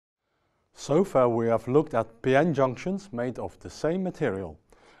So far we have looked at p-n junctions made of the same material,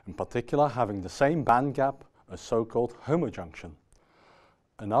 in particular having the same band gap, a so-called homojunction.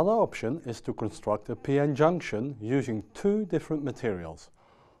 Another option is to construct a p-n junction using two different materials,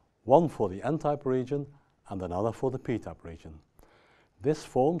 one for the n-type region and another for the p-type region. This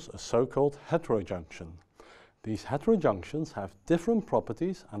forms a so-called heterojunction. These heterojunctions have different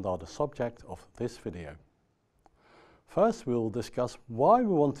properties and are the subject of this video. First we will discuss why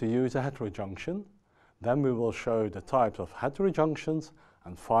we want to use a heterojunction, then we will show the types of heterojunctions,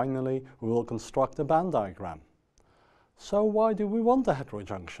 and finally we will construct a band diagram. So why do we want a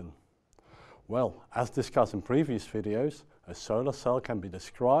heterojunction? Well, as discussed in previous videos, a solar cell can be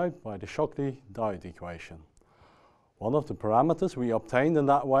described by the Shockley-Diode equation. One of the parameters we obtained in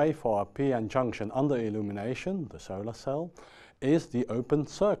that way for a p-n junction under illumination, the solar cell, is the open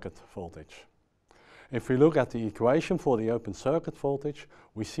circuit voltage. If we look at the equation for the open circuit voltage,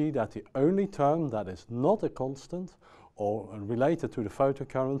 we see that the only term that is not a constant or related to the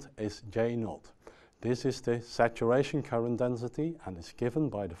photocurrent is J0. This is the saturation current density and is given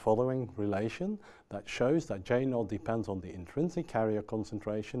by the following relation that shows that J0 depends on the intrinsic carrier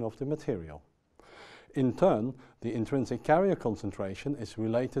concentration of the material. In turn, the intrinsic carrier concentration is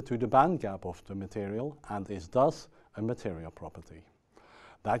related to the band gap of the material and is thus a material property.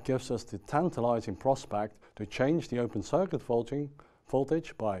 That gives us the tantalizing prospect to change the open circuit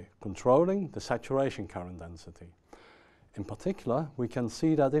voltage by controlling the saturation current density. In particular, we can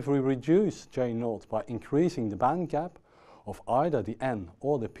see that if we reduce J0 by increasing the band gap of either the N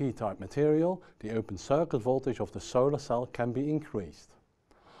or the P-type material, the open circuit voltage of the solar cell can be increased.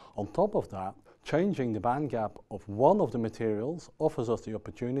 On top of that, changing the band gap of one of the materials offers us the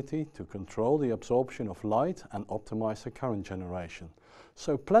opportunity to control the absorption of light and optimize the current generation.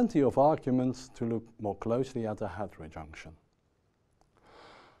 So plenty of arguments to look more closely at the heterojunction.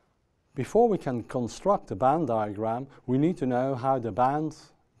 Before we can construct the band diagram, we need to know how the band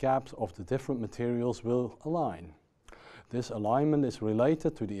gaps of the different materials will align. This alignment is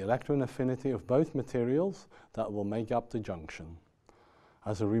related to the electron affinity of both materials that will make up the junction.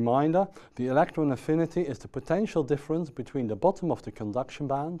 As a reminder, the electron affinity is the potential difference between the bottom of the conduction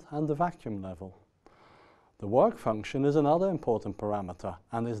band and the vacuum level. The work function is another important parameter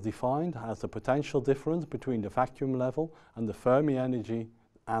and is defined as the potential difference between the vacuum level and the Fermi energy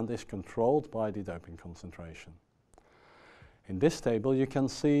and is controlled by the doping concentration. In this table you can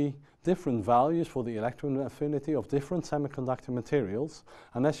see different values for the electron affinity of different semiconductor materials,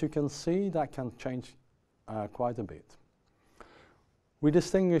 and as you can see that can change quite a bit. We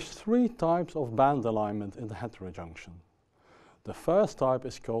distinguish three types of band alignment in the heterojunction. The first type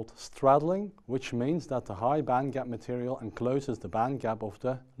is called straddling, which means that the high band gap material encloses the band gap of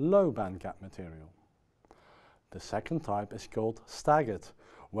the low band gap material. The second type is called staggered,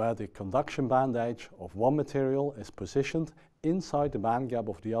 where the conduction band edge of one material is positioned inside the band gap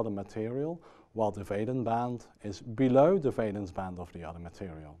of the other material, while the valence band is below the valence band of the other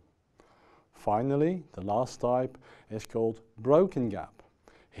material. Finally, the last type is called broken gap.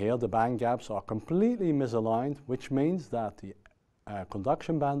 Here the band gaps are completely misaligned, which means that the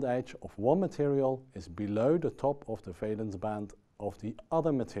conduction band edge of one material is below the top of the valence band of the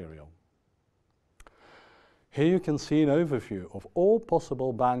other material. Here you can see an overview of all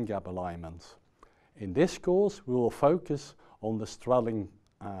possible band gap alignments. In this course we will focus on the straddling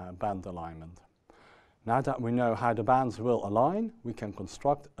band alignment. Now that we know how the bands will align, we can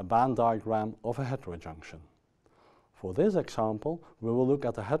construct a band diagram of a heterojunction. For this example, we will look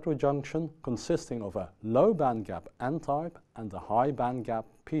at a heterojunction consisting of a low band gap N-type and a high band gap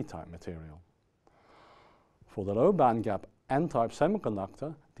P-type material. For the low band gap N-type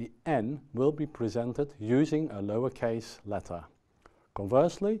semiconductor, the N will be presented using a lowercase letter.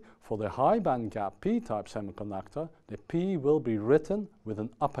 Conversely, for the high band gap P-type semiconductor, the P will be written with an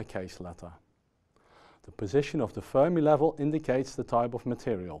uppercase letter. The position of the Fermi level indicates the type of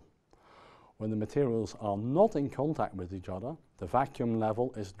material. When the materials are not in contact with each other, the vacuum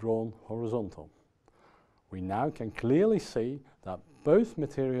level is drawn horizontal. We now can clearly see that both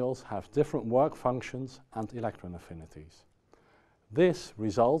materials have different work functions and electron affinities. This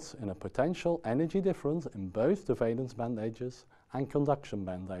results in a potential energy difference in both the valence band edges and conduction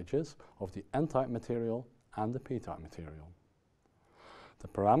band edges of the N-type material and the P-type material. The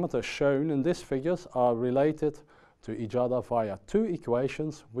parameters shown in these figures are related to each other via two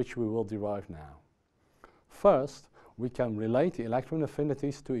equations which we will derive now. First, we can relate the electron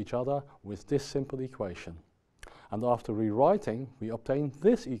affinities to each other with this simple equation. And after rewriting, we obtain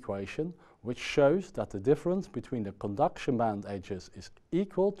this equation which shows that the difference between the conduction band edges is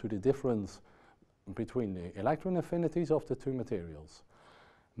equal to the difference between the electron affinities of the two materials.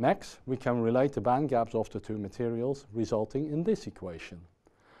 Next, we can relate the band gaps of the two materials, resulting in this equation.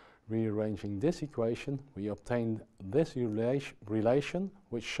 Rearranging this equation, we obtain this relation,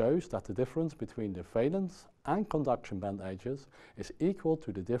 which shows that the difference between the valence and conduction band edges is equal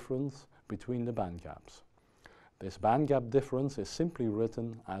to the difference between the band gaps. This band gap difference is simply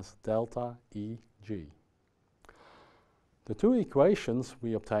written as delta Eg. The two equations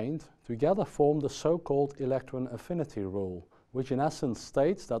we obtained together form the so-called electron affinity rule, which in essence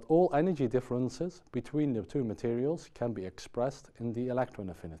states that all energy differences between the two materials can be expressed in the electron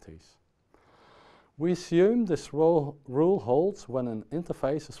affinities. We assume this rule holds when an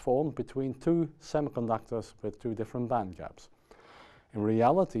interface is formed between two semiconductors with two different band gaps. In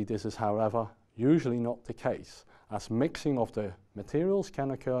reality, this is, however, usually not the case, as mixing of the materials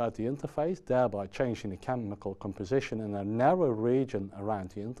can occur at the interface, thereby changing the chemical composition in a narrow region around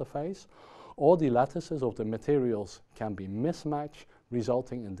the interface, or the lattices of the materials can be mismatched,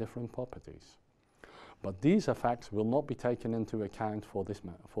 resulting in different properties. But these effects will not be taken into account for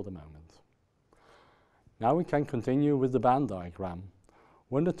the moment. Now we can continue with the band diagram.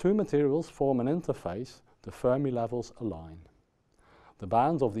 When the two materials form an interface, the Fermi levels align. The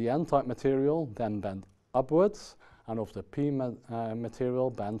bands of the N-type material then bend upwards, and of the P material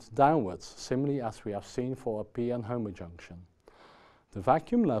bends downwards, similarly as we have seen for a p-n homojunction. The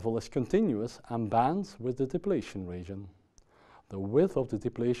vacuum level is continuous and bands with the depletion region. The width of the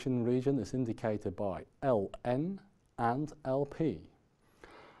depletion region is indicated by Ln and Lp.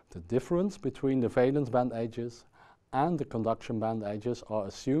 The difference between the valence band edges and the conduction band edges are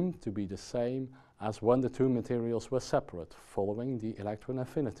assumed to be the same as when the two materials were separate, following the electron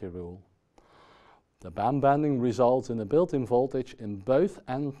affinity rule. The band bending results in a built-in voltage in both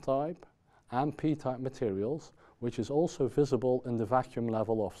N-type and P-type materials, which is also visible in the vacuum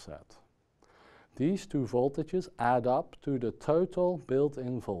level offset. These two voltages add up to the total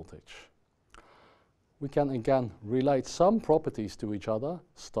built-in voltage. We can again relate some properties to each other,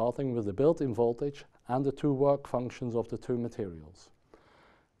 starting with the built-in voltage and the two work functions of the two materials.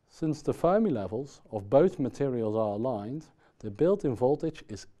 Since the Fermi levels of both materials are aligned, the built-in voltage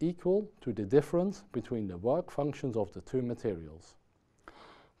is equal to the difference between the work functions of the two materials.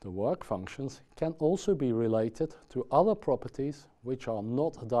 The work functions can also be related to other properties which are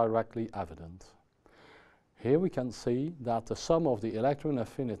not directly evident. Here we can see that the sum of the electron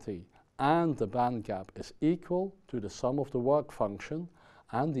affinity and the band gap is equal to the sum of the work function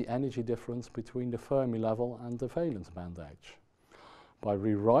and the energy difference between the Fermi level and the valence band edge. By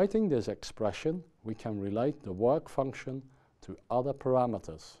rewriting this expression, we can relate the work function to other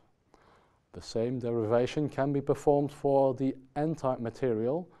parameters. The same derivation can be performed for the N-type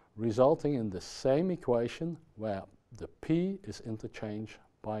material, resulting in the same equation where the P is interchanged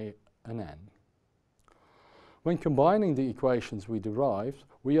by an N. When combining the equations we derived,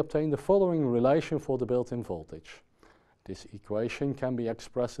 we obtain the following relation for the built-in voltage. This equation can be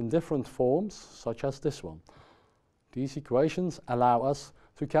expressed in different forms, such as this one. These equations allow us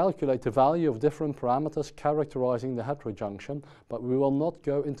to calculate the value of different parameters characterizing the heterojunction, but we will not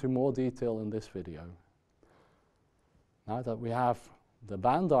go into more detail in this video. Now that we have the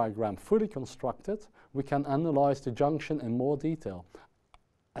band diagram fully constructed, we can analyze the junction in more detail.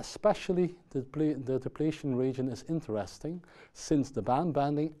 Especially the depletion region is interesting, since the band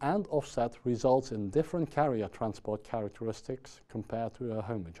bending and offset results in different carrier transport characteristics compared to a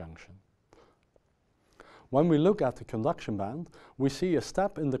homojunction. When we look at the conduction band, we see a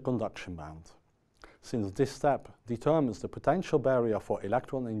step in the conduction band. Since this step determines the potential barrier for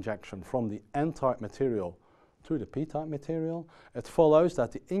electron injection from the N-type material to the P-type material, it follows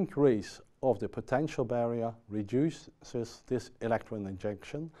that the increase of the potential barrier reduces this electron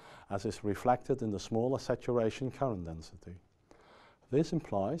injection, as is reflected in the smaller saturation current density. This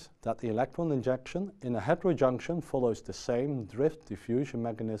implies that the electron injection in a heterojunction follows the same drift diffusion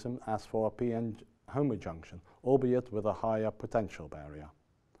mechanism as for a p-n homojunction, albeit with a higher potential barrier.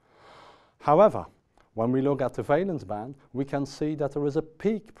 However, when we look at the valence band, we can see that there is a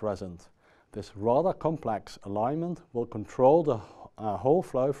peak present. This rather complex alignment will control the whole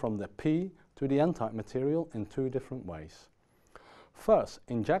flow from the P to the N-type material in two different ways. First,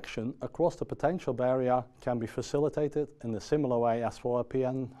 injection across the potential barrier can be facilitated in a similar way as for a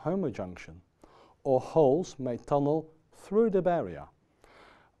p-n homojunction, or holes may tunnel through the barrier.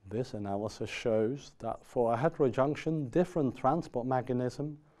 This analysis shows that for a heterojunction, different transport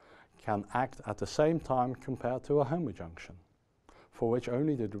mechanisms can act at the same time compared to a homojunction, for which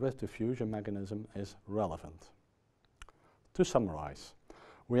only the drift diffusion mechanism is relevant. To summarize,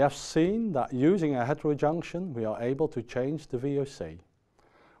 we have seen that using a heterojunction we are able to change the VOC.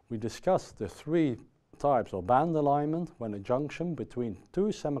 We discussed the three types or band alignment when a junction between two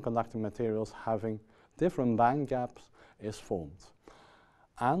semiconducting materials having different band gaps is formed.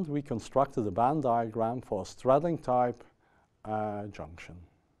 And we constructed a band diagram for a straddling type junction.